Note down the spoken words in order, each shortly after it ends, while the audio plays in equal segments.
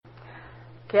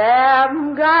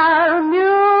Captain got a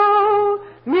mule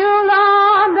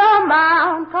on the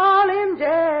mound, call him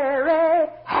Jerry.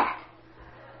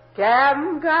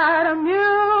 Captain got a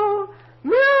mule on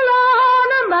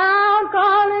the mound,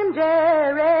 call him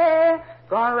Jerry.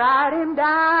 Gonna ride him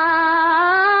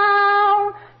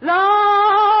down,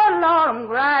 Lord, I'm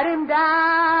ride him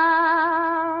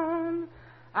down.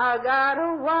 I got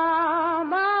a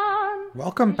woman.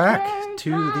 Welcome back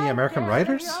to the American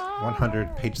Writers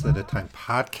 100 Pages at a Time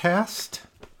podcast.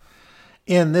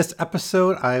 In this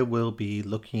episode, I will be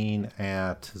looking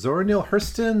at Zora Neale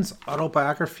Hurston's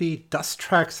autobiography, Dust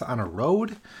Tracks on a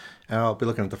Road. I'll be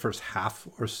looking at the first half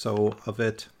or so of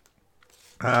it.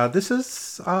 This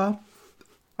is a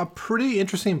pretty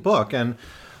interesting book. And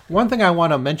one thing I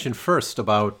want to mention first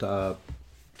about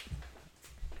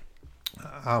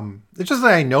it's just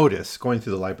that I noticed going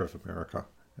through the Library of America,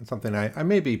 and something I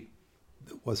maybe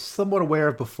was somewhat aware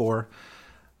of before,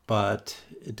 but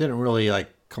it didn't really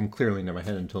come clearly into my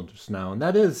head until just now. And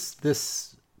that is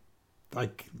this, the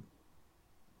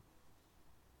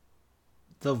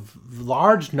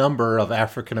large number of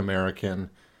African American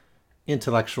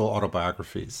intellectual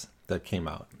autobiographies that came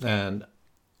out. And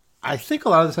I think a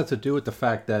lot of this has to do with the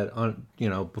fact that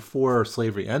before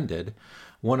slavery ended,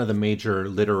 one of the major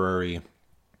literary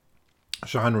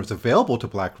genres available to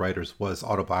black writers was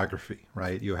autobiography,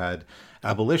 right? You had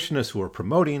abolitionists who were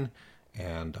promoting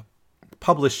and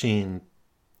publishing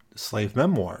slave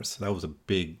memoirs. That was a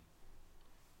big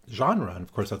genre. And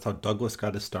of course, that's how Douglass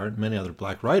got his start. Many other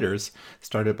black writers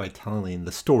started by telling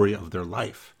the story of their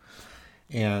life.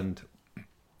 And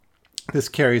this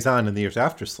carries on in the years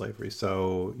after slavery.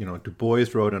 So, Du Bois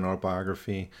wrote an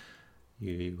autobiography.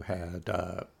 You had,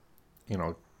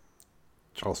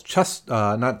 Charles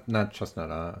Chestnut, not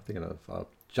Chestnut, I'm thinking of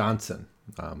Johnson.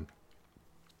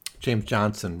 James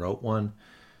Johnson wrote one.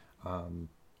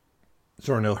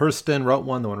 Zora Neale Hurston wrote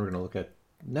one, the one we're going to look at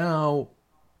now,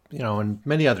 and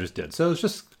many others did. So it was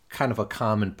just kind of a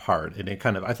common part. And it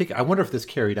I wonder if this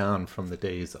carried on from the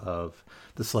days of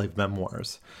the slave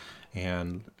memoirs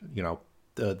and,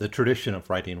 the tradition of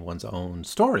writing one's own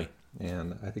story.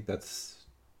 And I think that's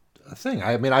a thing.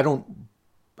 I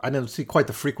don't see quite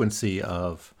the frequency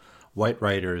of white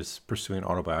writers pursuing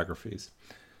autobiographies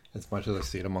as much as I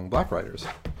see it among black writers.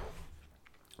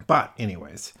 But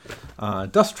anyways,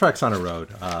 Dust Tracks on a Road.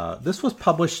 This was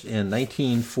published in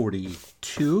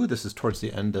 1942. This is towards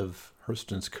the end of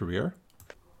Hurston's career.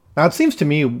 Now, it seems to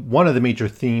me one of the major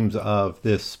themes of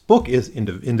this book is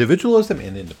individualism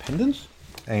and independence.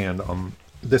 And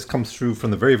this comes through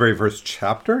from the very, very first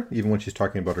chapter, even when she's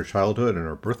talking about her childhood and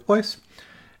her birthplace.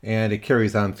 And it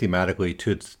carries on thematically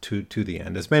to the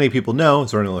end. As many people know,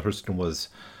 Zora Neale Hurston was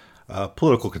a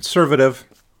political conservative.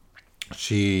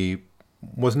 She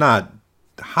was not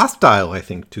hostile, I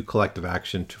think, to collective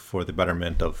action for the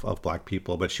betterment of black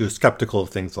people, but she was skeptical of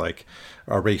things like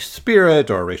race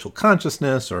spirit or racial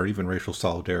consciousness or even racial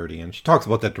solidarity. And she talks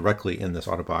about that directly in this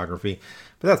autobiography.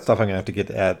 But that's stuff I'm going to have to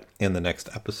get at in the next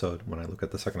episode when I look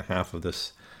at the second half of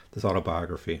this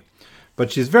autobiography.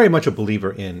 But she's very much a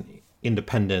believer in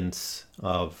independence,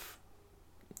 of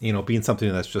being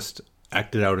something that's just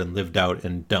acted out and lived out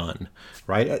and done,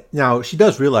 right? Now, she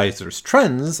does realize there's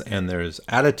trends and there's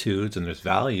attitudes and there's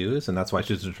values, and that's why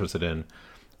she's interested in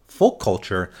folk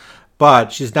culture,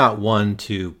 but she's not one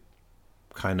to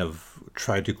kind of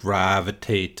try to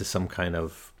gravitate to some kind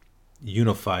of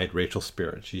unified racial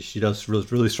spirit. She does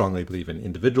really strongly believe in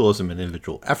individualism and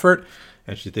individual effort,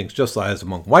 and she thinks just as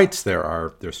among whites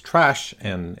there's trash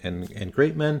and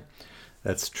great men,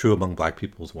 that's true among black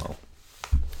people as well.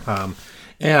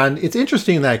 And it's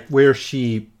interesting that where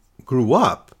she grew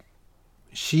up,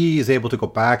 she is able to go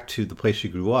back to the place she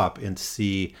grew up and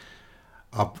see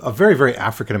a very, very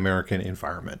African-American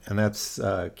environment. And that's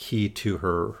key to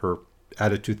her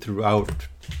attitude throughout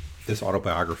this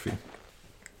autobiography.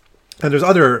 And there's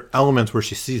other elements where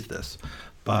she sees this,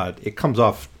 but it comes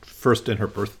off first in her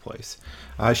birthplace.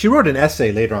 She wrote an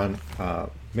essay later on,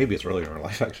 maybe it's earlier in her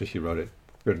life, actually, she wrote it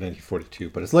in 1942,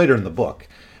 but it's later in the book,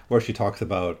 where she talks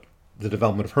about the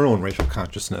development of her own racial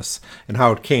consciousness and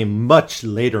how it came much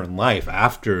later in life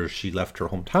after she left her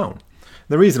hometown.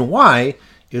 The reason why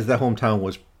is that hometown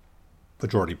was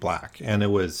majority black, and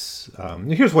it was,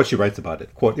 here's what she writes about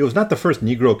it, quote, "It was not the first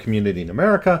Negro community in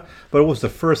America, but it was the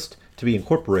first to be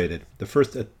incorporated, the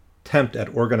first attempt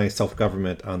at organized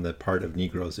self-government on the part of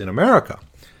Negroes in America,"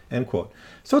 end quote.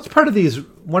 So it's part of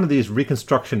one of these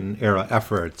Reconstruction era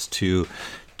efforts to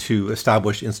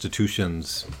establish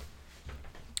institutions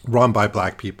run by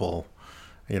black people,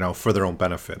 for their own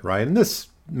benefit, right? And this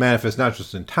manifests not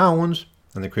just in towns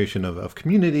and the creation of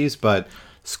communities, but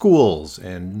schools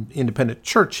and independent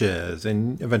churches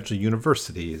and eventually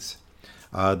universities.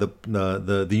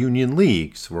 The Union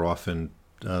Leagues were often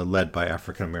led by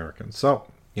African Americans. So,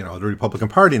 the Republican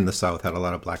Party in the South had a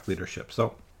lot of black leadership.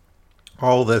 So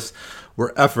all this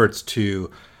were efforts to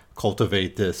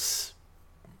cultivate this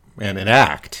and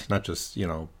enact, not just,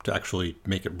 to actually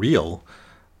make it real,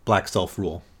 black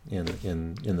self-rule in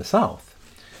the South.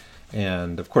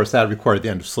 And of course that required the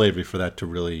end of slavery for that to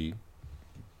really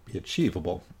be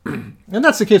achievable. And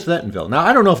that's the case with Eatonville. Now,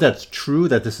 I don't know if that's true,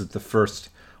 that this is the first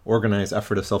organized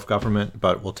effort of self-government,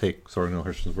 but we'll take Zora Neale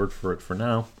Hurston's word for it for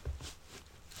now.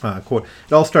 Quote,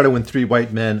 it all started when 3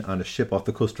 white men on a ship off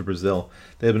the coast of Brazil.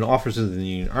 They had been officers in the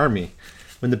Union Army.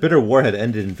 When the bitter war had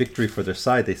ended in victory for their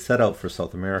side, they set out for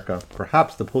South America.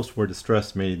 Perhaps the post-war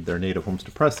distress made their native homes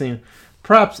depressing.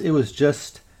 Perhaps it was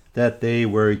just that they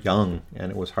were young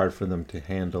and it was hard for them to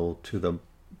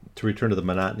return to the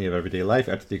monotony of everyday life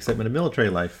after the excitement of military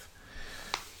life.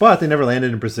 But they never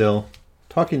landed in Brazil.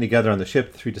 Talking together on the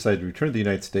ship, the 3 decided to return to the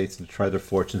United States and to try their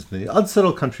fortunes in the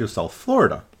unsettled country of South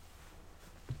Florida.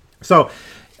 So,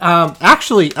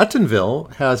 actually,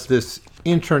 Eatonville has this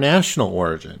international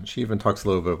origin. She even talks a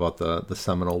little bit about the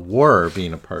Seminole War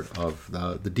being a part of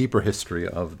the deeper history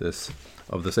of this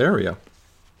area.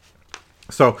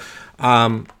 So,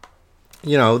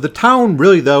 the town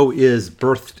really, though, is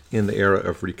birthed in the era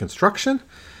of Reconstruction.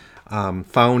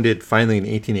 Founded finally in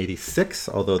 1886,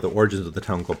 although the origins of the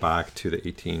town go back to the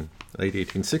late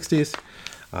 1860s.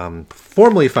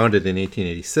 Formally founded in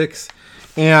 1886.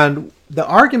 And the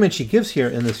argument she gives here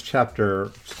in this chapter,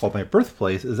 it's called My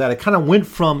Birthplace, is that it kind of went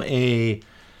from a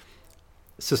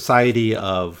society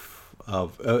of an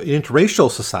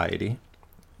interracial society,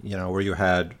 where you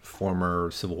had former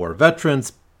Civil War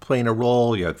veterans playing a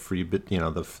role, you had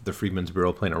the Freedmen's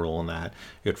Bureau playing a role in that,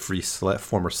 you had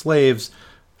former slaves,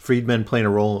 freedmen playing a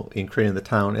role in creating the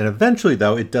town, and eventually,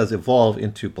 though, it does evolve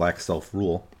into black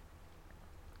self-rule.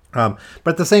 But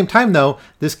at the same time, though,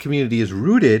 this community is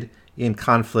rooted in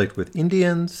conflict with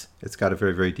Indians. It's got a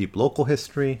very, very deep local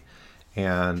history.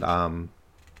 And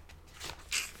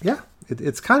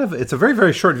it's a very,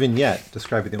 very short vignette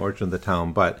describing the origin of the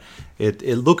town, but it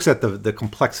looks at the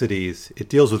complexities. It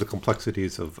deals with the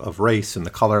complexities of race and the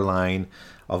color line,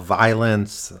 of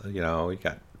violence. You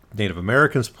got Native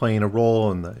Americans playing a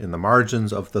role in the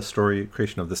margins of the story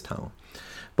creation of this town.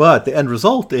 But the end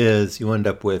result is you end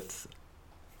up with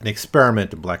an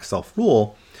experiment in black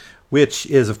self-rule, which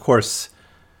is, of course,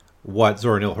 what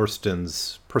Zora Neale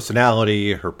Hurston's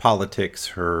personality, her politics,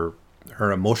 her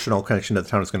emotional connection to the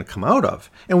town is going to come out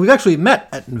of. And we've actually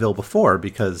met Eatonville before,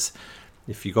 because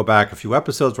if you go back a few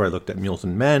episodes where I looked at Mules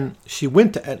and Men, she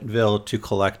went to Eatonville to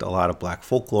collect a lot of black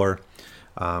folklore.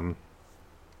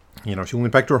 She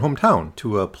went back to her hometown,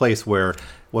 to a place where it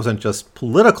wasn't just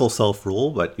political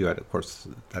self-rule, but you had, of course,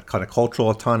 that kind of cultural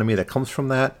autonomy that comes from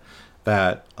that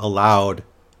allowed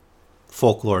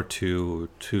folklore to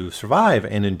survive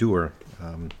and endure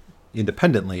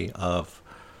independently of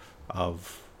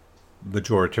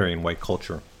majoritarian white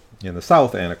culture in the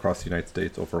South and across the United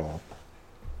States overall.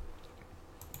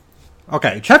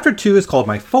 Okay, chapter 2 is called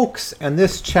My Folks, and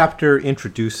this chapter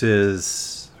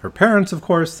introduces her parents, of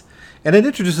course, and it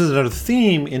introduces another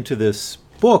theme into this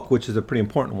book, which is a pretty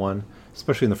important one,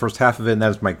 especially in the first half of it, and that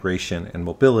is migration and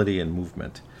mobility and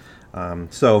movement.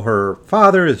 So her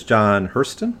father is John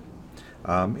Hurston,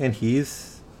 and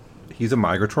he's a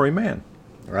migratory man.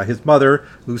 His mother,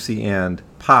 Lucy Ann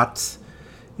Potts,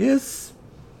 is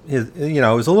a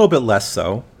little bit less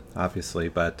so, obviously,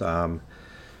 but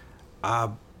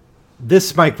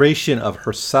this migration of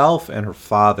herself and her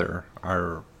father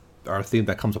are a theme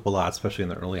that comes up a lot, especially in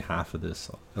the early half of this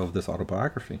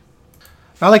autobiography.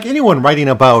 Now, like anyone writing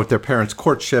about their parents'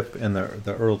 courtship and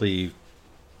the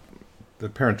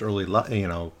parents' early,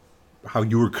 how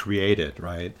you were created,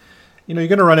 right? You're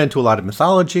going to run into a lot of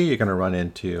mythology. You're going to run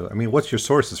into, what's your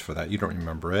sources for that? You don't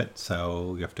remember it,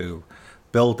 so you have to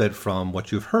build it from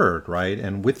what you've heard, right?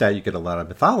 And with that, you get a lot of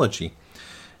mythology,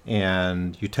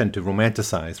 and you tend to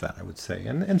romanticize that, I would say.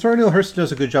 And Zora Neale Hurston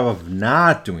does a good job of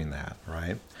not doing that,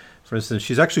 right? For instance,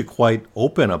 she's actually quite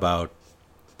open about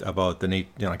the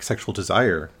sexual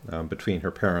desire between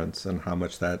her parents and how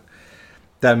much that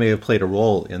may have played a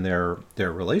role in their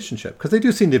relationship, because they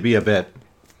do seem to be a bit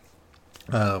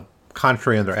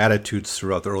contrary in their attitudes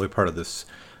throughout the early part of this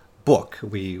book.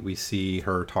 We see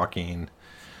her talking,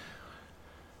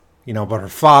 about her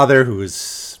father, who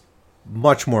is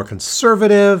much more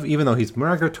conservative, even though he's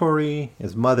migratory.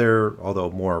 His mother,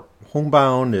 although more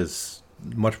homebound, is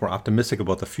much more optimistic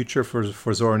about the future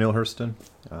for Zora Neale Hurston.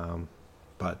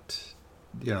 But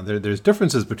there's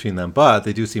differences between them, but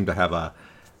they do seem to have a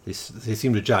They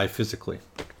seem to jive physically.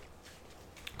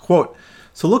 Quote,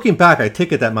 so looking back, I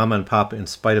take it that Mama and Papa, in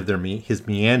spite of his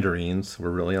meanderings,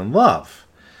 were really in love.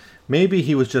 Maybe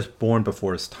he was just born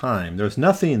before his time. There was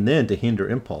nothing then to hinder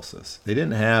impulses. They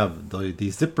didn't have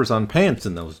these zippers on pants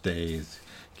in those days,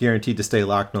 guaranteed to stay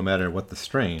locked no matter what the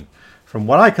strain. From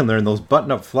what I can learn, those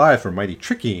button-up flies were mighty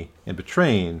tricky and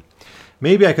betraying.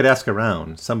 Maybe I could ask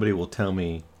around. Somebody will tell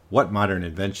me what modern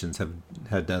inventions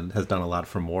has done a lot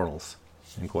for morals.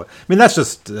 End quote. I mean, that's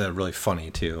just really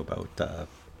funny too about the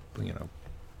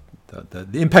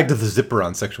impact of the zipper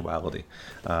on sexuality.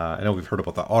 I know we've heard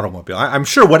about the automobile. I'm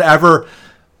sure whatever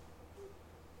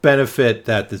benefit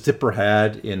that the zipper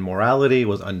had in morality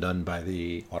was undone by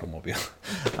the automobile,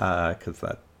 because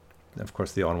that, of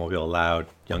course, the automobile allowed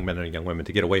young men and young women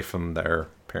to get away from their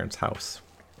parents' house.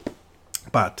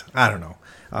 But I don't know.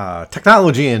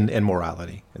 Technology and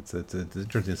morality. It's an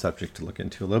interesting subject to look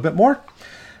into a little bit more.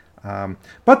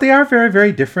 But they are very,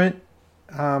 very different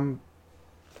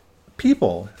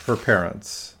people, her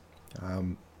parents.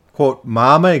 Quote,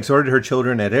 Mama exhorted her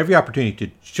children at every opportunity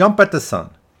to jump at the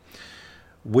sun.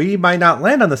 We might not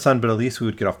land on the sun, but at least we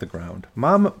would get off the ground.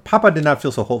 Papa did not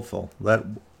feel so hopeful, let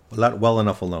well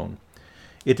enough alone.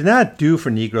 It did not do for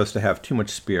Negroes to have too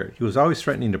much spirit. He was always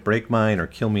threatening to break mine or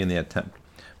kill me in the attempt.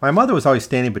 My mother was always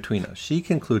standing between us. She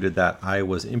concluded that I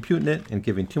was impudent and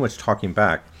giving too much talking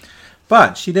back,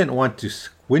 but she didn't want to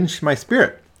squinch my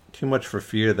spirit too much for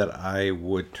fear that I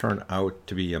would turn out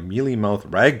to be a mealy-mouthed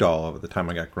ragdoll by the time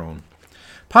I got grown.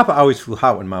 Papa always flew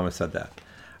hot when Mama said that.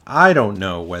 I don't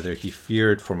know whether he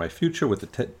feared for my future with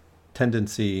the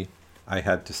tendency I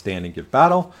had to stand and give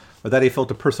battle, or that he felt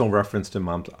a personal reference to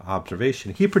Mom's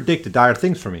observation. He predicted dire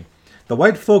things for me. The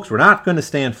white folks were not going to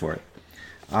stand for it.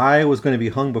 I was going to be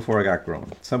hung before I got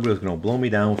grown. Somebody was going to blow me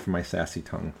down for my sassy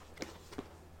tongue.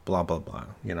 Blah, blah, blah.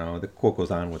 The quote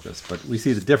goes on with this, but we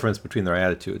see the difference between their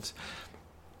attitudes.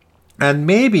 And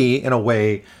maybe, in a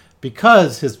way,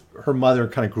 because her mother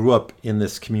kind of grew up in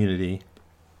this community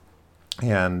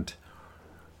and,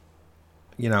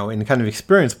 and kind of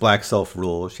experienced black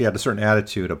self-rule, she had a certain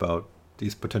attitude about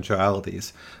these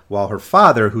potentialities, while her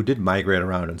father, who did migrate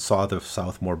around and saw the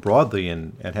South more broadly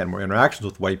and had more interactions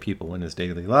with white people in his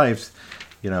daily lives,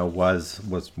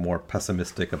 was more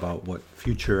pessimistic about what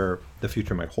the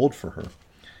future might hold for her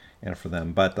and for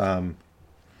them. But,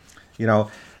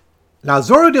 now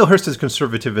Zora Neale Hurston's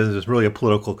conservatism is really a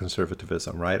political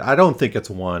conservatism, right? I don't think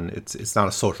it's not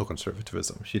a social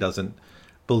conservatism. She doesn't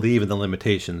believe in the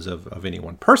limitations of any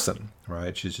one person,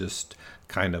 right? She's just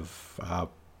kind of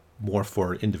more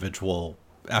for individual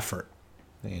effort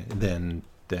than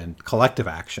collective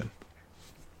action.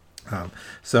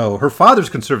 So her father's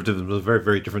conservatism was a very,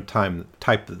 very different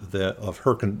type of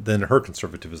her than her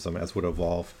conservatism, as would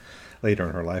evolve later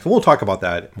in her life. And we'll talk about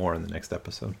that more in the next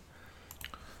episode.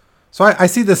 So I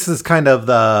see this as kind of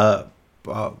the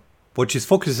what she's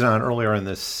focusing on earlier in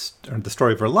the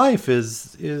story of her life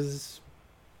is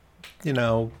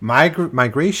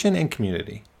migration and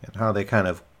community, and how they kind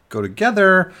of go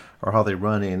together or how they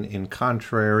run in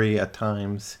contrary at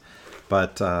times.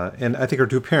 But and I think her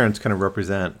two parents kind of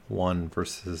represent one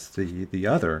versus the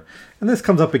other. And this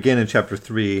comes up again in chapter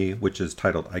 3, which is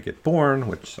titled I Get Born,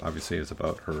 which obviously is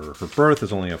about her birth.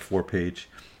 It's only a 4-page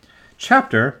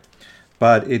chapter,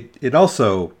 but it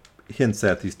also hints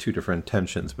at these two different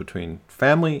tensions between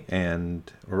family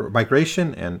or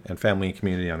migration and family and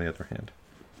community on the other hand.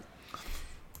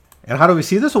 And how do we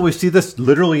see this? Well, we see this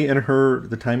literally in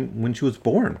the time when she was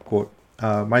born. Quote,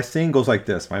 my saying goes like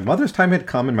this. My mother's time had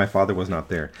come and my father was not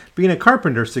there. Being a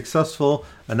carpenter, successful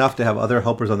enough to have other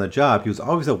helpers on the job, he was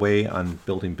always away on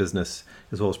building business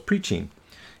as well as preaching.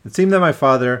 It seemed that my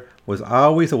father was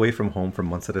always away from home for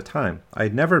months at a time. I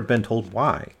had never been told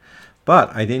why, but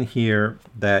I didn't hear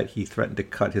that he threatened to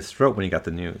cut his throat when he got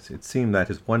the news. It seemed that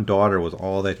his one daughter was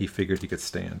all that he figured he could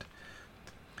stand.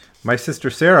 My sister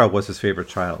Sarah was his favorite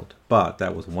child, but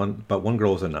one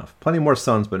girl was enough. Plenty more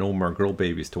sons, but no more girl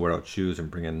babies to wear out shoes and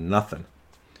bring in nothing.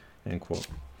 End quote.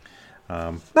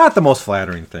 Not the most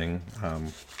flattering thing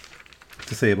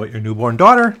to say about your newborn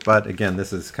daughter, but again,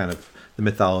 this is kind of the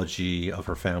mythology of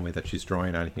her family that she's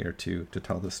drawing on here to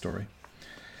tell this story.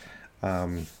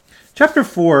 Chapter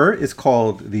 4 is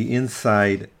called The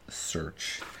Inside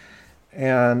Search,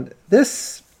 and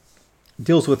this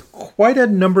deals with quite a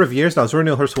number of years. Now, Zora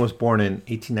Neale Hurston was born in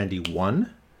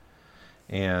 1891,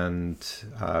 and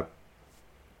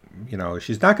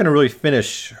she's not going to really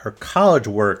finish her college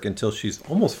work until she's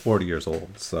almost 40 years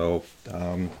old. So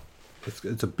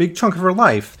it's a big chunk of her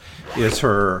life is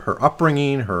her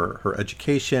upbringing, her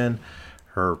education,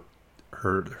 her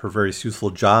various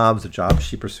useful jobs, the jobs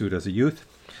she pursued as a youth.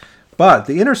 But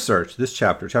the inner search, this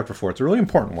chapter, chapter 4, it's a really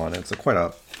important one. It's quite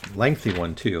a lengthy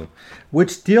one, too,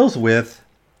 which deals with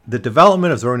the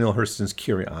development of Zora Neale Hurston's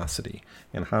curiosity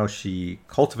and how she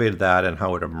cultivated that and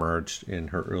how it emerged in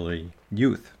her early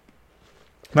youth.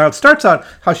 Now, it starts out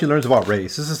how she learns about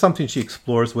race. This is something she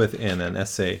explores with in an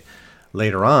essay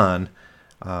later on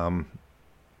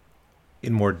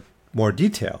in more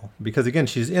detail. Because, again,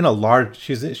 she's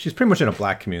pretty much in a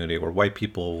black community where white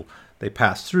people, they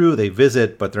pass through, they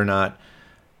visit, but they're not,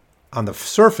 on the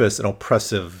surface, an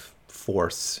oppressive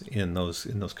force in those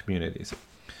communities.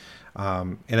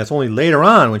 And it's only later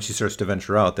on when she starts to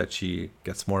venture out that she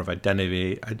gets more of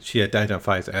identity. She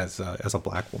identifies as a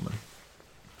black woman.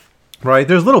 Right?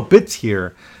 There's little bits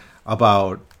here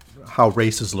about how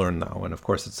race is learned now. And of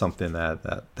course, it's something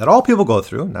that all people go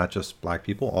through, not just black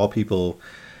people. All people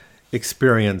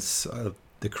experience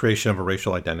the creation of a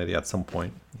racial identity at some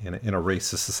point in a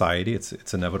racist society.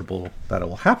 It's inevitable that it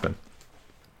will happen.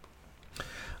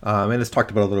 And it's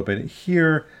talked about a little bit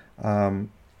here.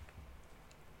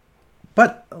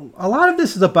 But a lot of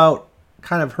this is about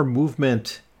kind of her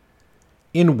movement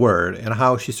inward and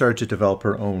how she started to develop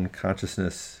her own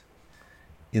consciousness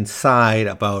inside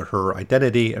about her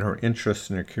identity and her interests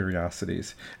and her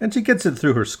curiosities. And she gets it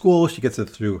through her school. She gets it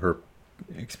through her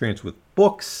experience with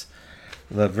books,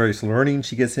 the various learning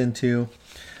she gets into.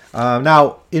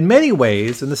 Now, in many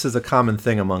ways, and this is a common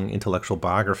thing among intellectual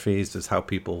biographies, is how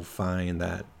people find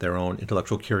that their own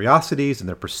intellectual curiosities and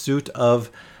their pursuit of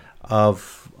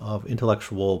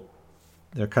intellectual,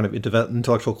 their kind of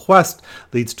intellectual quest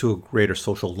leads to a greater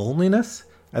social loneliness.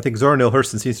 I think Zora Neale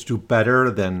Hurston seems to do better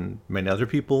than many other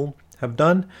people have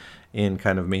done in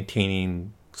kind of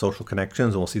maintaining social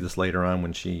connections. And we'll see this later on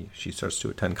when she starts to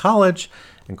attend college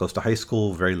and goes to high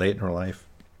school very late in her life.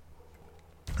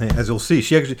 As you'll see,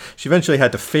 she eventually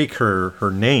had to fake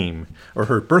her name or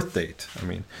her birth date. I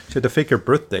mean, she had to fake her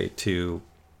birth date to,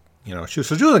 she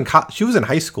was in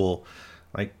high school,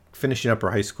 like finishing up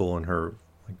her high school in her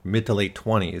mid to late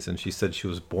 20s, and she said she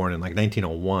was born in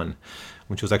 1901,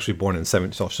 when she was actually born in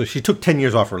 70. So she took 10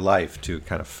 years off her life to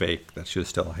kind of fake that she was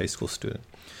still a high school student.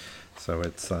 So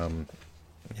it's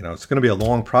it's going to be a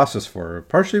long process for her,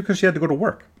 partially because she had to go to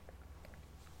work.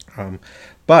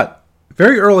 But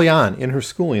very early on in her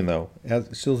schooling, though,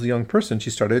 as she was a young person, she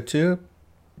started to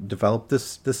develop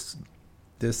this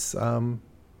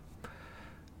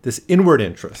inward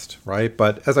interest, right?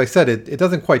 But as I said, it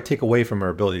doesn't quite take away from her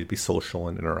ability to be social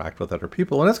and interact with other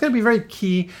people. And it's going to be very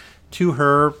key to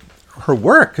her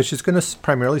work, because she's going to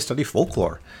primarily study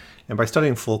folklore. And by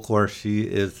studying folklore, she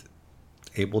is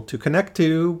able to connect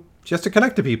to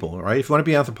people, right? If you want to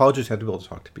be an anthropologist, you have to be able to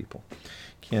talk to people.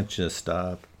 You can't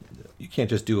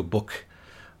just do a book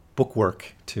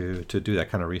work to do that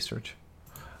kind of research.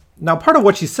 Now, part of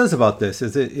what she says about this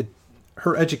is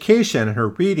her education and her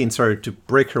reading started to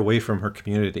break her away from her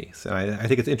communities. And I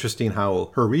think it's interesting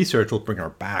how her research will bring her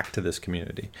back to this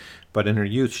community. But in her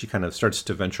youth, she kind of starts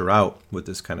to venture out with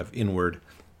this kind of inward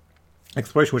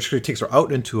exploration, which takes her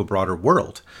out into a broader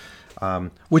world,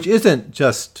 which isn't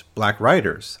just black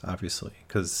writers, obviously,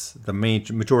 because the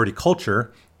majority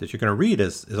culture that you're going to read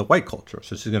is a white culture.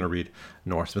 So she's going to read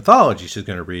Norse mythology. She's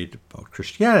going to read about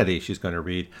Christianity. She's going to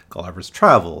read Gulliver's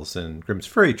Travels and Grimm's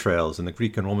Fairy Tales and the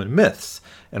Greek and Roman myths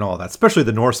and all that, especially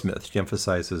the Norse myth. She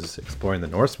emphasizes exploring the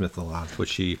Norse myth a lot, which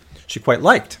she quite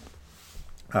liked.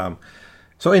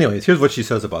 So anyways, here's what she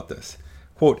says about this.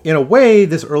 Quote, "In a way,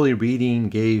 this early reading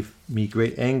gave me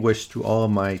great anguish through all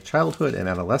of my childhood and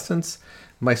adolescence.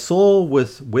 My soul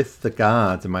was with the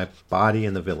gods and my body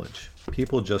in the village.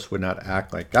 People just would not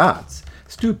act like gods.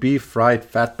 Stewed beef, fried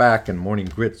fatback, and morning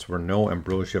grits were no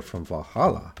ambrosia from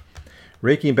Valhalla.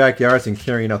 Raking backyards and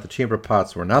carrying out the chamber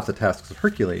pots were not the tasks of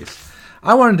Hercules.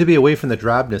 I wanted to be away from the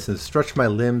drabness and stretch my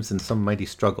limbs in some mighty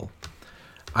struggle.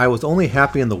 I was only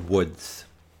happy in the woods.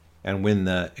 And when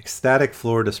the ecstatic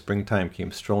Florida springtime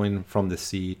came strolling from the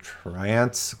sea,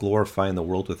 trance glorifying the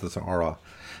world with its aura,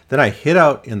 then I hid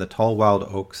out in the tall wild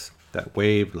oaks that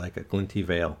waved like a glinty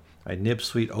veil. I nibbed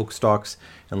sweet oak stalks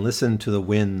and listened to the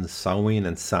winds soughing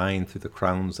and sighing through the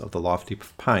crowns of the lofty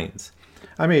pines.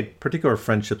 I made particular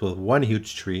friendships with one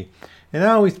huge tree, and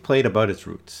I always played about its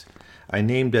roots. I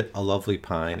named it a lovely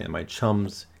pine, and my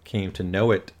chums came to know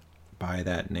it by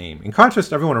that name. In contrast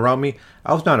to everyone around me,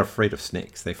 I was not afraid of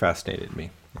snakes. They fascinated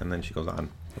me." And then she goes on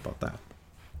about that.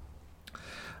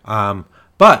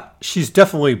 But she's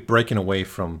definitely breaking away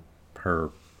from her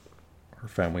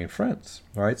family and friends.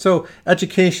 All right. So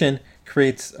education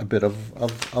creates a bit of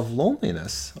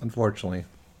loneliness, unfortunately.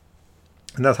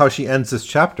 And that's how she ends this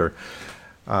chapter,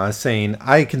 saying,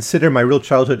 "I consider my real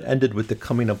childhood ended with the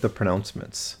coming of the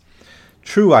pronouncements.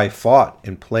 True, I fought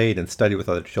and played and studied with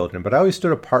other children, but I always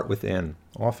stood apart within.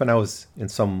 Often I was in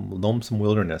some lonesome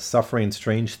wilderness, suffering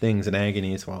strange things and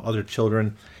agonies, while other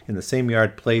children in the same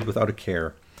yard played without a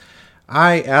care.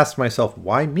 I asked myself,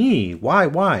 why me? Why?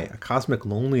 A cosmic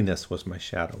loneliness was my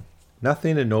shadow.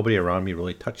 Nothing and nobody around me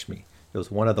really touched me. It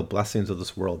was one of the blessings of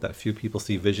this world that few people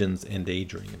see visions and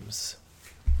daydreams.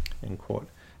 End quote.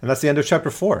 And that's the end of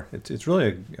chapter 4. It's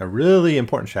really a really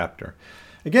important chapter.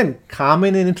 Again,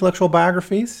 common in intellectual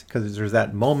biographies, because there's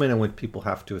that moment in which people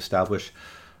have to establish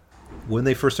when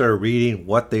they first started reading,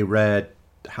 what they read,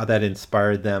 how that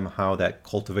inspired them, how that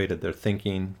cultivated their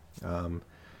thinking. And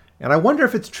I wonder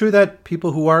if it's true that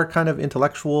people who are kind of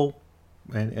intellectual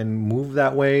and move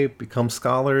that way, become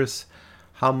scholars,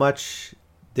 how much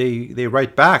they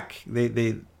write back.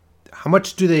 How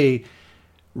much do they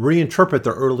reinterpret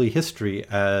their early history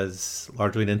as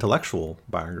largely an intellectual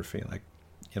biography? Like,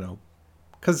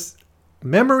 because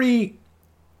memory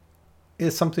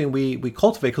is something we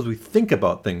cultivate because we think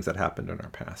about things that happened in our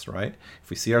past, right? If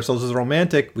we see ourselves as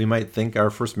romantic, we might think our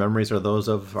first memories are those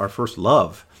of our first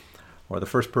love or the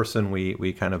first person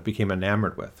we kind of became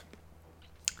enamored with.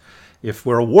 If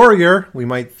we're a warrior, we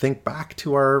might think back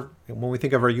to when we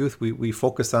think of our youth, we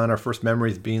focus on our first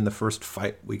memories being the first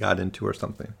fight we got into or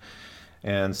something.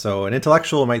 And so an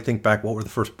intellectual might think back, what were the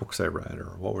first books I read,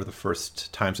 or what were the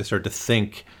first times I started to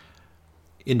think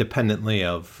independently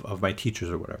of my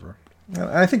teachers or whatever. And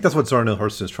I think that's what Zora Neale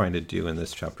Hurston is trying to do in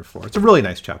this chapter 4. It's a really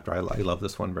nice chapter. I love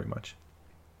this one very much.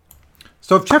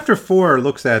 So if chapter 4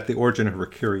 looks at the origin of her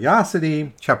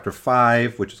curiosity, chapter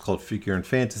 5, which is called Figure and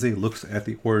Fantasy, looks at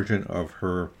the origin of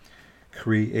her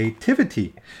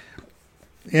creativity.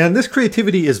 And this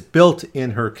creativity is built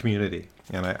in her community.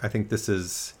 And I think this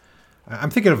is,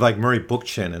 I'm thinking of like Murray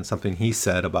Bookchin and something he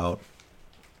said about,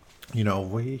 he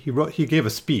gave a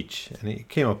speech, and it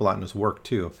came up a lot in his work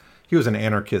too. He was an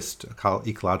anarchist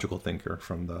ecological thinker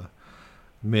from the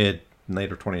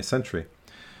later 20th century.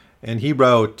 And he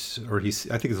wrote, I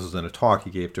think this was in a talk he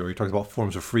gave to her, he talks about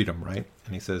forms of freedom, right?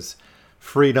 And he says,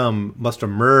 freedom must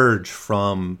emerge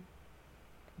from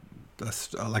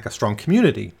like a strong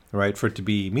community, right, for it to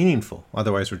be meaningful.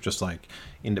 Otherwise, we're just like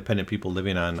independent people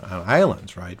living on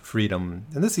islands, right? Freedom,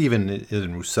 and this even is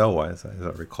in Rousseau, as I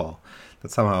recall,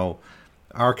 that somehow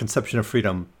our conception of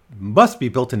freedom must be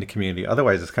built into community.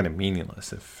 Otherwise, it's kind of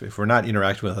meaningless. If we're not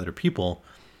interacting with other people,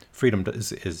 freedom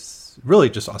is really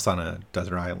just us on a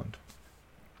desert island,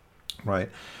 right?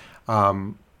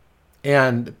 If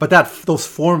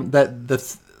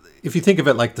you think of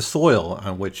it like the soil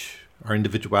on which our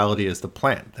individuality is the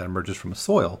plant that emerges from a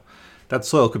soil, that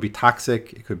soil could be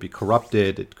toxic, it could be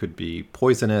corrupted, it could be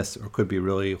poisonous, or it could be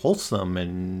really wholesome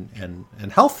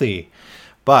and healthy.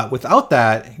 But without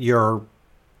that, you're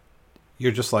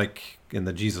just like in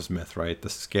the Jesus myth, right? The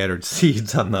scattered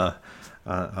seeds on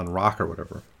rock or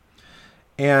whatever.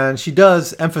 And she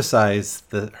does emphasize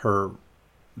that her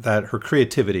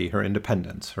creativity, her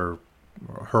independence, her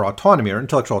autonomy, her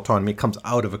intellectual autonomy comes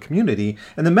out of a community.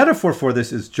 And the metaphor for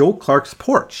this is Joe Clark's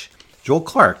porch. Joe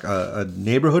Clark, a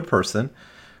neighborhood person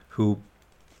who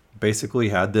basically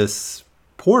had this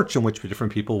porch in which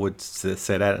different people would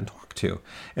sit at and talk to.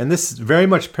 And this very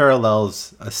much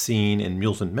parallels a scene in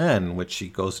Mules and Men in which she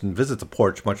goes and visits a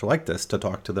porch much like this to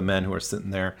talk to the men who are sitting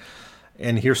there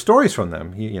and hear stories from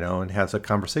them, and has a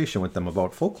conversation with them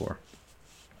about folklore.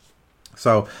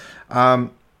 So,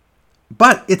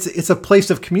 but it's a place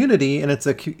of community, and it's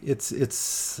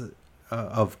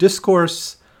of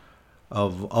discourse,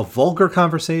 of vulgar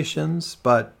conversations,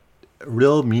 but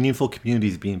real meaningful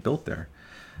communities being built there.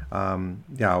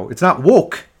 It's not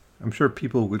woke. I'm sure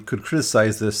people could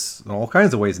criticize this in all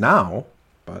kinds of ways now,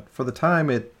 but for the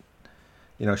time,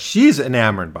 she's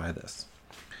enamored by this.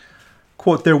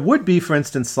 Quote, there would be, for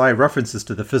instance, sly references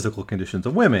to the physical conditions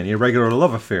of women, irregular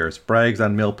love affairs, brags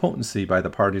on male potency by the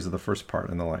parties of the first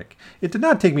part, and the like. It did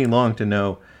not take me long to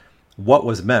know what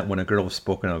was meant when a girl was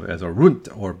spoken of as a runt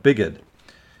or bigot.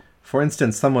 For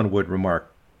instance, someone would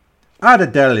remark, the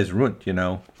dell is runt,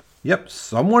 Yep,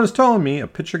 someone is telling me a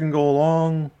pitcher can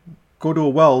go to a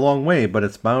well a long way, but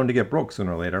it's bound to get broke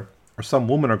sooner or later. Or some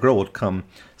woman or girl would come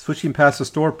switching past the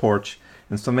store porch,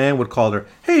 and some man would call her,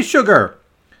 hey, sugar!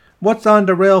 What's on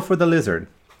the rail for the lizard?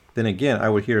 Then again, I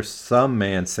would hear some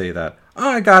man say that,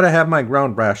 I gotta have my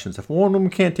ground rations. If one woman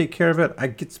can't take care of it, I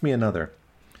gets me another.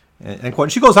 And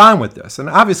quote, she goes on with this. And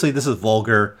obviously this is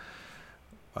vulgar,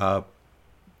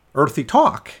 earthy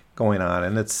talk going on.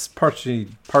 And it's partially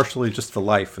just the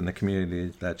life and the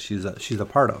community that she's a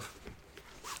part of.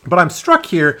 But I'm struck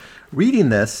here, reading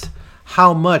this,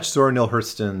 how much Zora Neale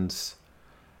Hurston's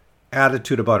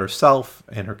attitude about herself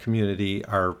and her community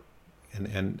are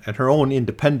and her own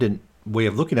independent way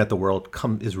of looking at the world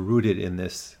is rooted in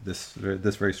this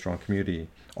very strong community,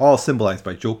 all symbolized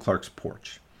by Joe Clark's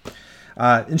porch.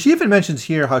 And she even mentions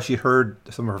here how she heard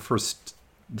some of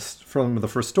the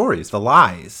first stories, the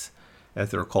lies, as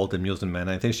they're called in Mules and Men.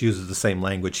 I think she uses the same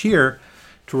language here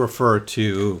to refer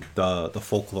to the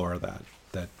folklore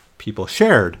that people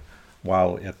shared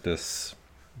while at this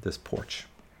porch.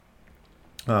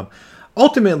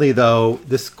 Ultimately, though,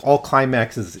 this all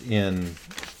climaxes in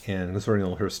Zora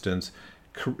Neale Hurston's,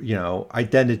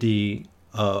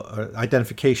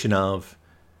 identification of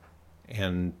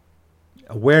and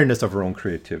awareness of her own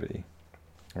creativity,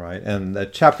 right? And the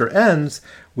chapter ends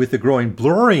with the growing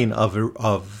blurring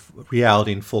of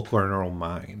reality and folklore in her own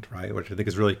mind, right? Which I think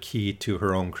is really key to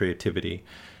her own creativity.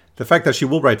 The fact that she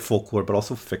will write folklore, but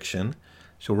also fiction.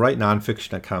 She'll write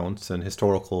nonfiction accounts and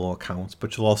historical accounts,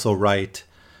 but she'll also write,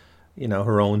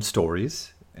 her own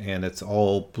stories, and it's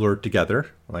all blurred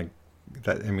together. Like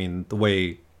that. I mean, the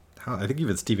way, I think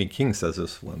even Stephen King says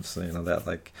this once, that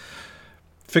like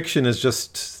fiction is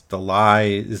just the lie,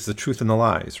 is the truth in the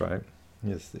lies, right?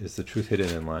 Is the truth hidden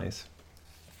in lies.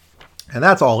 And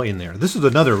that's all in there. This is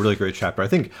another really great chapter. I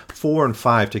think 4 and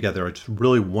 5 together are just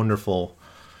really wonderful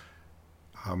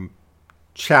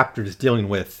chapters dealing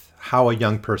with how a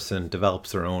young person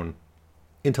develops their own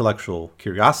intellectual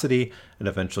curiosity and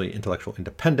eventually intellectual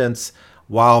independence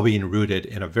while being rooted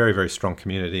in a very, very strong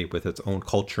community with its own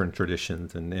culture and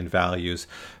traditions and values.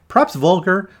 Perhaps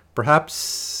vulgar,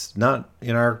 perhaps not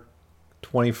in our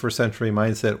 21st century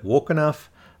mindset woke enough,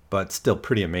 but still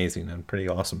pretty amazing and pretty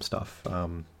awesome stuff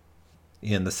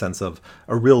in the sense of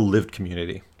a real lived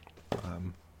community.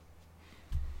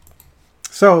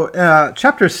 So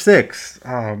chapter 6,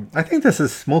 I think this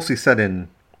is mostly set in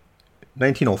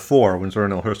 1904 when Zora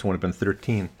Neale Hurston would have been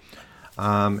 13.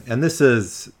 And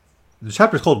the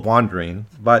chapter is called Wandering,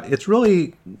 but it's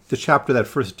really the chapter that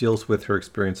first deals with her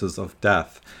experiences of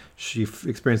death. She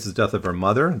experiences the death of her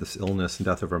mother, this illness and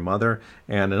death of her mother,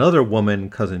 and another woman,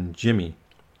 Cousin Jimmy.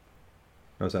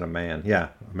 Or was that a man? Yeah,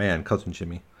 a man, Cousin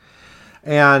Jimmy.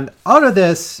 And out of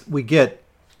this, we get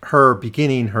her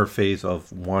beginning her phase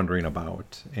of wandering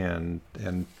about and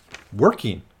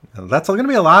working. And that's going to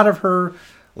be a lot of her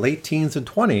late teens and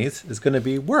 20s is going to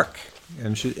be work.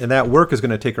 And that work is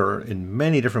going to take her in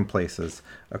many different places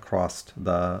across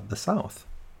the South.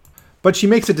 But she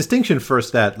makes a distinction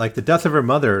first that, like, the death of her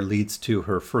mother leads to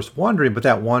her first wandering, but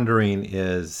that wandering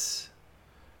it's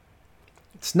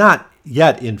not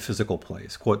yet in physical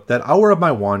place. Quote, that hour of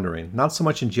my wandering, not so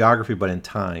much in geography but in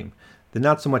time, then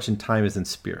not so much in time as in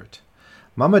spirit.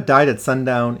 Mama died at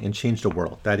sundown and changed a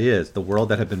world. That is, the world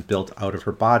that had been built out of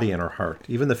her body and her heart.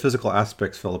 Even the physical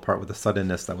aspects fell apart with a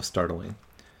suddenness that was startling.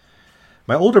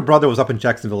 My older brother was up in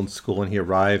Jacksonville in school, and he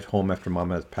arrived home after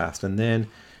Mama had passed. And then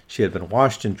she had been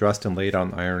washed and dressed and laid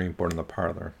on the ironing board in the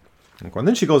parlor. And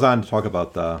then she goes on to talk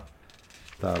about the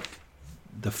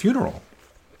funeral.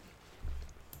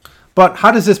 But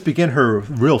how does this begin her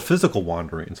real physical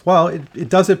wanderings? Well, it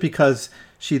does it because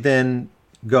she then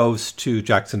goes to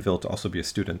Jacksonville to also be a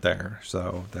student there.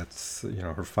 So that's,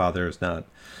 her father is not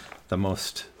the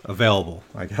most available,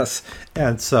 I guess.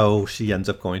 And so she ends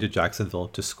up going to Jacksonville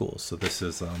to school. So this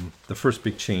is the first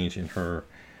big change in her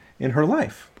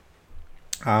life.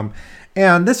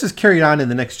 And this is carried on in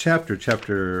the next chapter,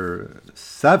 chapter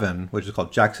 7, which is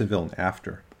called Jacksonville and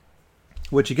After,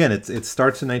 which again, it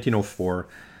starts in 1904,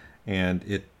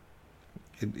 and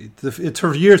it's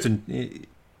her years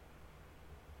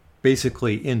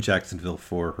basically in Jacksonville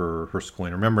for her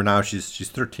schooling. Remember, now she's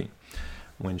 13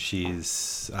 when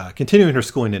she's continuing her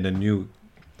schooling in a new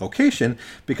location,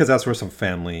 because that's where some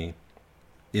family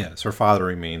is. Her father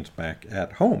remains back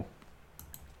at home.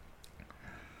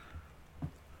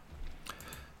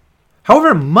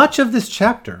 However, much of this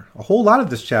chapter, a whole lot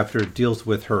of this chapter, deals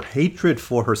with her hatred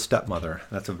for her stepmother.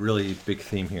 That's a really big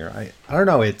theme here. I don't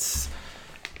know, it's,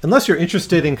 unless you're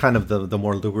interested in kind of the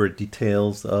more lurid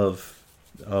details of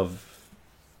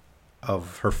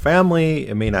her family,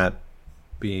 it may not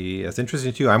be as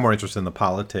interesting to you. I'm more interested in the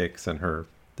politics, and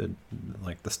the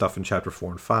stuff in chapter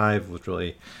 4 and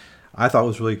 5 I thought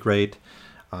was really great.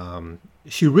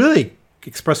 She really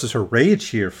expresses her rage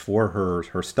here for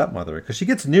her stepmother, because she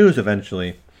gets news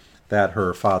eventually that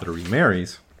her father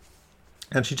remarries,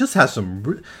 and she just has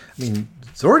Zora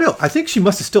Neale, I think she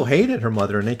must have still hated her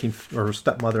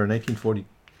stepmother in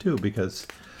 1942, because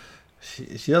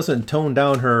she doesn't tone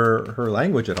down her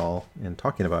language at all in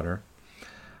talking about her.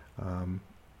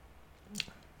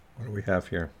 What do we have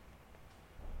here?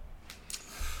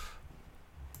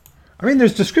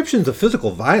 There's descriptions of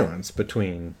physical violence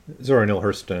between Zora Neale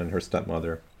Hurston and her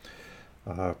stepmother.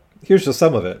 Here's just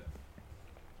some of it.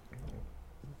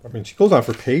 I mean, she goes on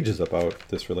for pages about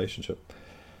this relationship.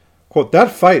 Quote,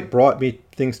 that fight brought me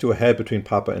things to a head between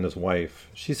Papa and his wife.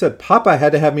 She said Papa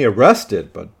had to have me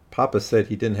arrested, but Papa said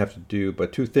he didn't have to do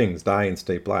but two things, die and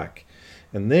stay black.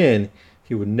 And then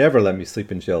he would never let me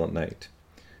sleep in jail at night.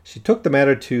 She took the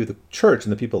matter to the church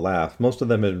and the people laughed. Most of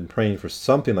them had been praying for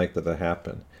something like that to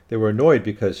happen. They were annoyed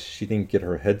because she didn't get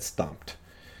her head stomped.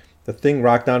 The thing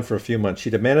rocked on for a few months. She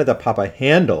demanded that Papa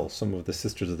handle some of the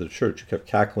sisters of the church who kept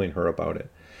cackling her about it.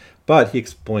 But he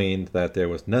explained that there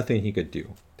was nothing he could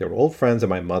do. They were old friends of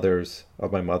my mother's,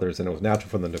 and it was natural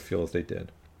for them to feel as they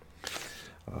did.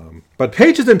 But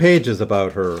pages and pages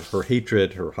about her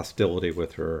hatred, her hostility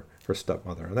with her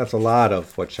stepmother. And that's a lot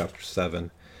of what Chapter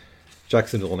 7,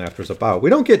 Jacksonville and After is about. We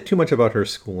don't get too much about her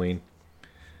schooling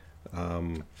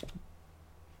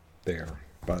there,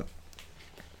 but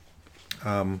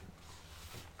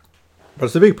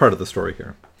it's a big part of the story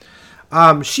here.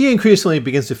 She increasingly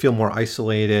begins to feel more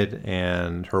isolated,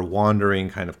 and her wandering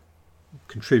kind of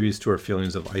contributes to her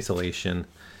feelings of isolation.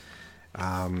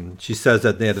 She says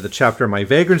at the end of the chapter, my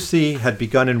vagrancy had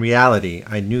begun in reality.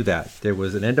 I knew that. There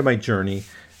was an end to my journey,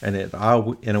 and it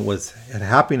had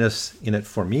happiness in it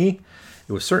for me.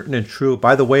 It was certain and true.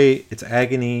 By the way, its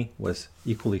agony was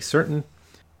equally certain.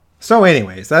 So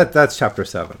anyways, that's chapter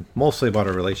 7, mostly about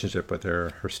her relationship with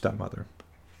her stepmother.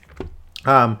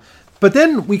 But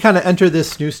then we kind of enter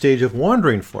this new stage of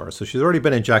wandering for her. So she's already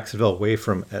been in Jacksonville, away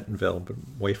from Eatonville, but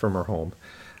away from her home.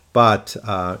 But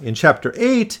in chapter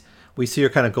 8, we see her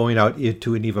kind of going out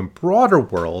into an even broader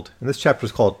world. And this chapter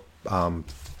is called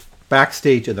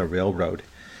Backstage in the Railroad.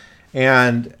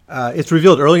 And it's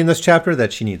revealed early in this chapter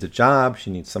that she needs a job. She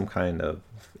needs some kind of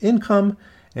income.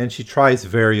 And she tries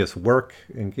various work.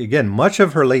 And again, much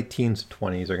of her late teens and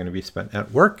 20s are going to be spent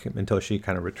at work until she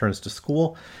kind of returns to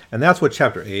school. And that's what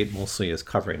chapter 8 mostly is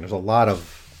covering. It's a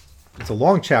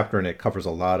long chapter, and it covers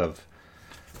a lot of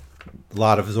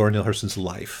Zora Neale Hurston's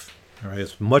life. All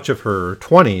right, much of her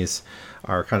 20s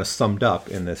are kind of summed up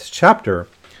in this chapter.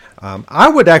 I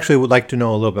would like to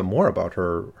know a little bit more about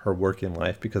her working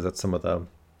life, because that's some of the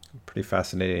pretty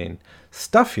fascinating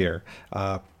stuff here.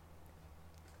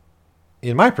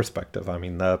 In my perspective, I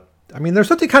mean, there's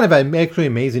something kind of actually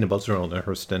amazing about Zora Neale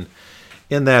Hurston,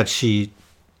 in that she,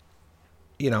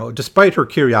 despite her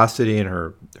curiosity and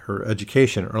her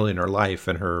education early in her life,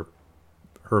 and her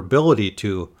ability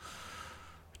to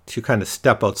kind of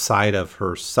step outside of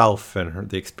herself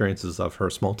and the experiences of her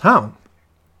small town,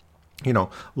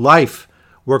 life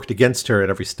worked against her at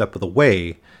every step of the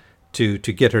way to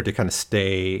get her to kind of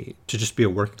to just be a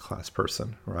working class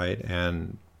person, right?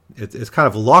 And it's kind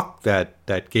of luck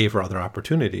that gave her other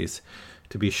opportunities,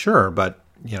 to be sure. But,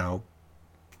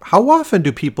 how often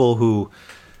do people who,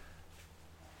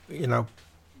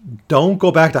 don't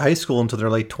go back to high school until their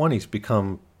late 20s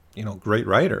become, great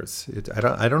writers?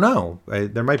 I don't know.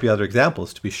 There might be other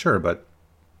examples, to be sure.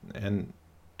 And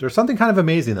there's something kind of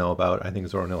amazing, though, about, I think,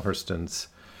 Zora Neale Hurston's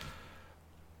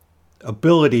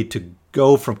ability to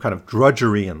go from kind of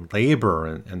drudgery and labor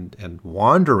and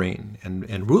wandering and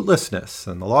rootlessness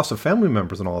and the loss of family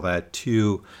members and all that,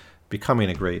 to becoming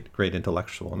a great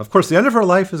intellectual. And of course, the end of her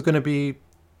life is going to be,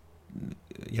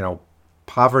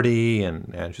 poverty,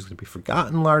 and she's going to be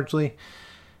forgotten largely.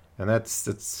 And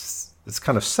it's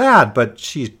kind of sad, but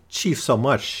she achieved so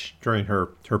much during her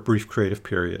brief creative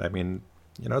period. I mean,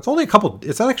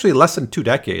 it's actually less than 2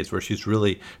 decades where she's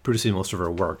really producing most of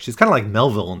her work. She's kind of like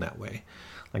Melville in that way.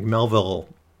 Like, Melville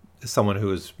is someone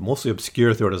who is mostly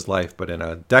obscure throughout his life, but in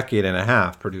a decade and a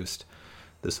half produced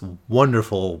these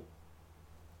wonderful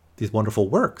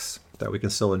works that we can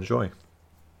still enjoy.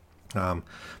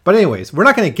 But anyways, we're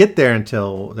not going to get there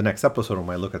until the next episode, when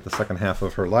I look at the second half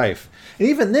of her life. And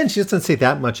even then, she doesn't say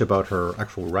that much about her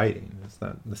actual writing.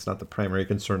 It's not the primary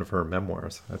concern of her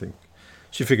memoirs. I think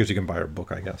she figures you can buy her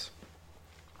book, I guess.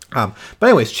 But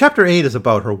anyways, chapter 8 is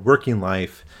about her working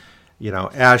life,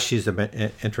 as she's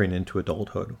entering into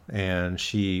adulthood. And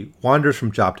she wanders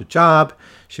from job to job.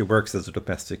 She works as a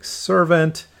domestic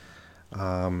servant.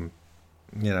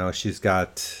 She's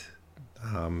got,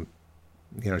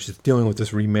 she's dealing with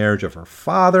this remarriage of her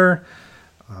father.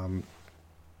 And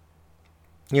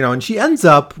she ends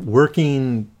up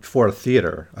working for a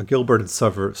theater, a Gilbert and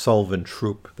Sullivan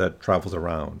troupe that travels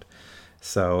around.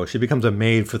 So she becomes a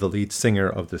maid for the lead singer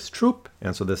of this troupe.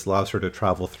 And so this allows her to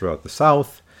travel throughout the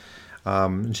South.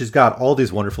 And she's got all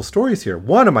these wonderful stories here.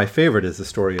 One of my favorite is the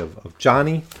story of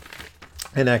Johnny,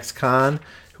 an ex-con,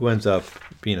 who ends up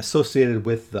being associated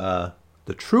with the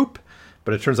troupe.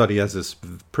 But it turns out he has this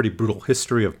pretty brutal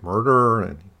history of murder,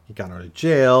 and he got out of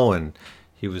jail, and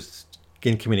he was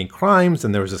begin committing crimes,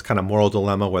 and there was this kind of moral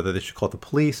dilemma whether they should call the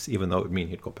police, even though it would mean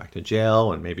he'd go back to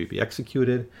jail and maybe be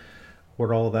executed,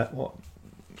 or all that.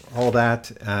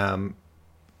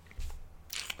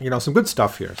 Some good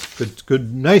stuff here.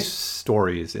 Good, nice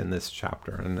stories in this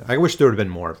chapter, and I wish there would have been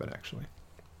more of it, actually.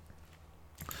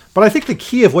 But I think the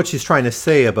key of what she's trying to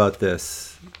say about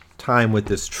this time with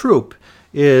this troop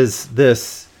is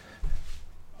this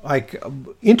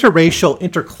interracial,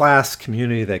 interclass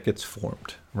community that gets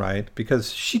formed, right?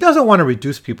 Because she doesn't want to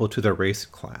reduce people to their race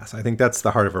and class. I think that's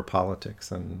the heart of her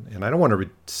politics. And I don't want to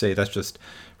say that's just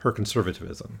her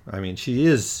conservatism. I mean, she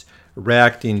is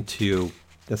reacting to,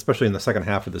 especially in the second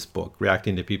half of this book,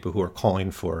 reacting to people who are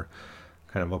calling for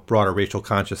kind of a broader racial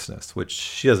consciousness, which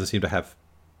she doesn't seem to have.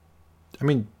 I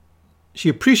mean, she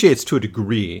appreciates to a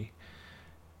degree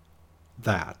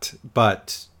that,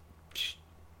 but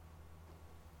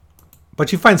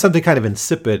she finds something kind of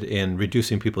insipid in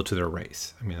reducing people to their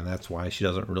race. I mean, and that's why she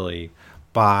doesn't really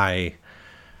buy,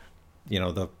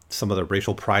 some of the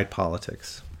racial pride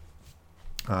politics.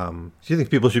 She thinks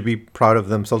people should be proud of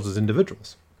themselves as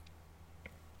individuals.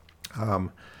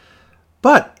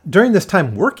 But during this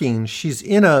time working, she's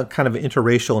in a kind of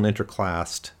interracial and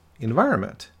interclassed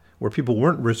environment where people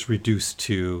weren't just reduced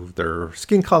to their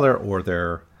skin color or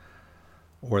their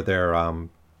how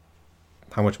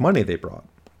much money they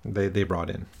brought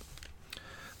in.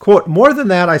 Quote, more than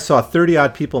that, I saw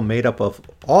 30-odd people made up of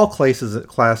all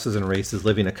classes and races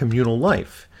living a communal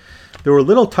life. There were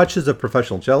little touches of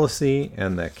professional jealousy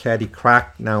and the catty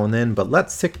crack now and then, but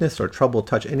let sickness or trouble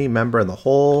touch any member, and the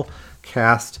whole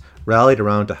cast rallied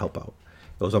around to help out.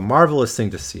 It was a marvelous thing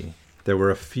to see. There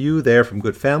were a few there from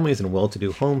good families and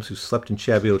well-to-do homes who slept in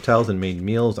shabby hotels and made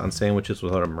meals on sandwiches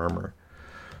without a murmur.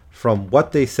 From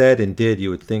what they said and did,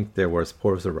 you would think they were as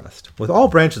poor as the rest. With all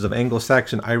branches of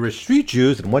Anglo-Saxon, Irish, street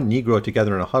Jews, and one Negro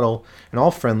together in a huddle, and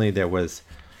all friendly, there was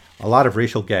a lot of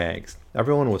racial gags.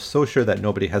 Everyone was so sure that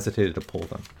nobody hesitated to pull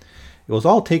them. It was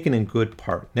all taken in good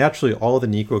part. Naturally, all the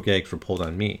Negro gags were pulled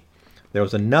on me. There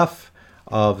was enough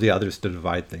of the others to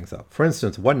divide things up. For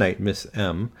instance, one night, Miss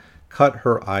M cut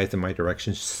her eyes in my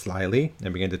direction slyly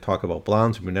and began to talk about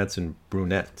blondes, brunettes, and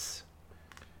brunettes.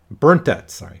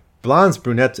 Blondes,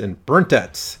 brunettes, and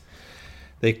burntettes.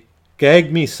 They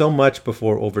gagged me so much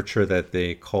before overture that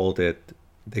they called it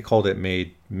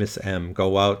made Miss M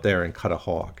go out there and cut a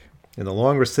hog. In the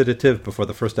long recitative before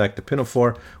the first act of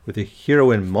Pinafore, with the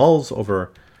heroine mulls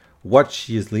over what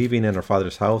she is leaving in her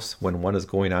father's house when one is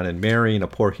going on and marrying a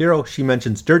poor hero, she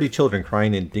mentions dirty children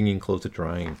crying and dinging clothes at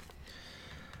drying.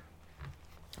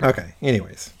 Okay,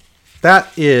 anyways, that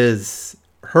is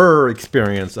her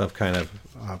experience of kind of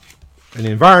an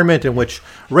environment in which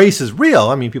race is real.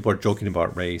 I mean, people are joking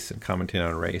about race and commenting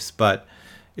on race, but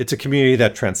it's a community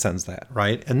that transcends that,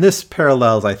 right? And this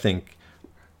parallels, I think,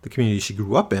 the community she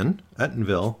grew up in,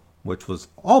 Eatonville, which was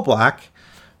all black,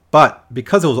 but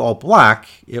because it was all black,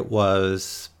 it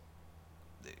was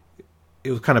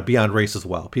kind of beyond race as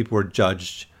well. People were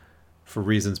judged for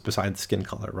reasons besides skin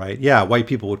color, right? Yeah, white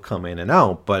people would come in and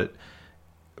out, but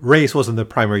race wasn't the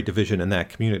primary division in that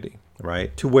community,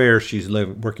 right? To where she's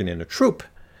working in a troop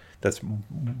that's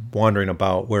wandering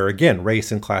about, where again,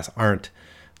 race and class aren't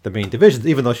the main divisions,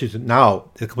 even though she's now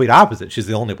the complete opposite. She's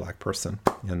the only black person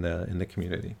in the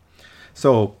community.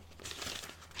 So,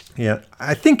 yeah,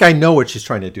 I think I know what she's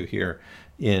trying to do here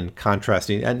in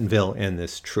contrasting Eatonville and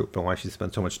this troop, and why she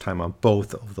spent so much time on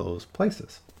both of those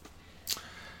places.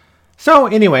 So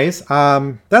anyways,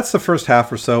 that's the first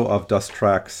half or so of Dust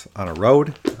Tracks on a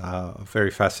Road. A very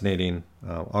fascinating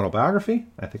autobiography.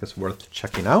 I think it's worth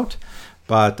checking out.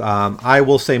 But I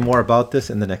will say more about this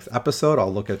in the next episode.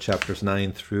 I'll look at chapters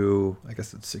 9 through, I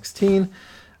guess it's 16,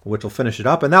 which will finish it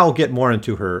up. And that will get more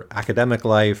into her academic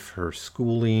life, her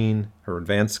schooling, her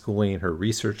advanced schooling, her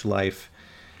research life,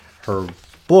 her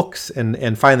books,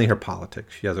 and finally her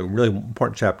politics. She has a really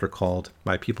important chapter called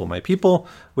My People,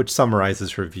 which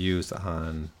summarizes her views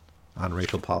on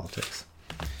racial politics.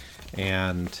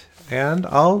 And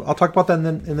I'll talk about that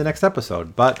in the next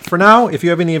episode. But for now, if you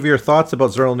have any of your thoughts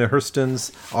about Zora Neale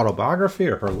Hurston's autobiography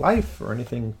or her life, or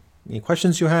any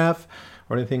questions you have,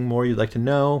 or anything more you'd like to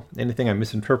know, anything I'm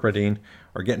misinterpreting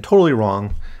or getting totally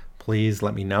wrong, please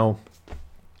let me know.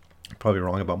 I'm probably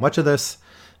wrong about much of this.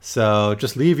 So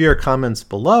just leave your comments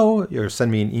below, or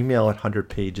send me an email at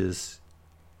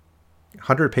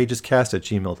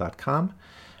 100pagescast@gmail.com,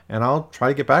 and I'll try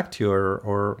to get back to you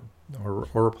or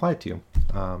reply to you.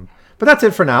 But that's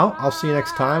it for now. I'll see you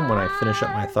next time when I finish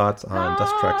up my thoughts on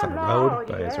Dust Tracks on the Road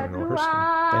by Zora Neale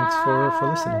Hurston. Thanks for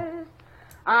listening.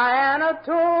 Anna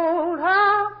told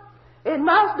her it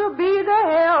must be the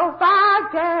Hellfire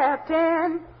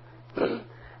Captain.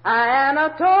 And I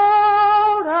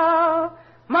told her,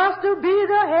 must be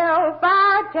the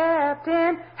hellfire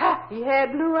captain. Ha, he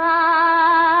had blue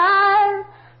eyes.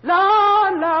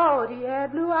 Lord, Lord, he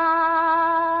had blue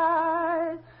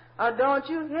eyes. Don't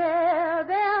you hear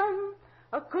them?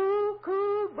 A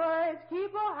cuckoo bird.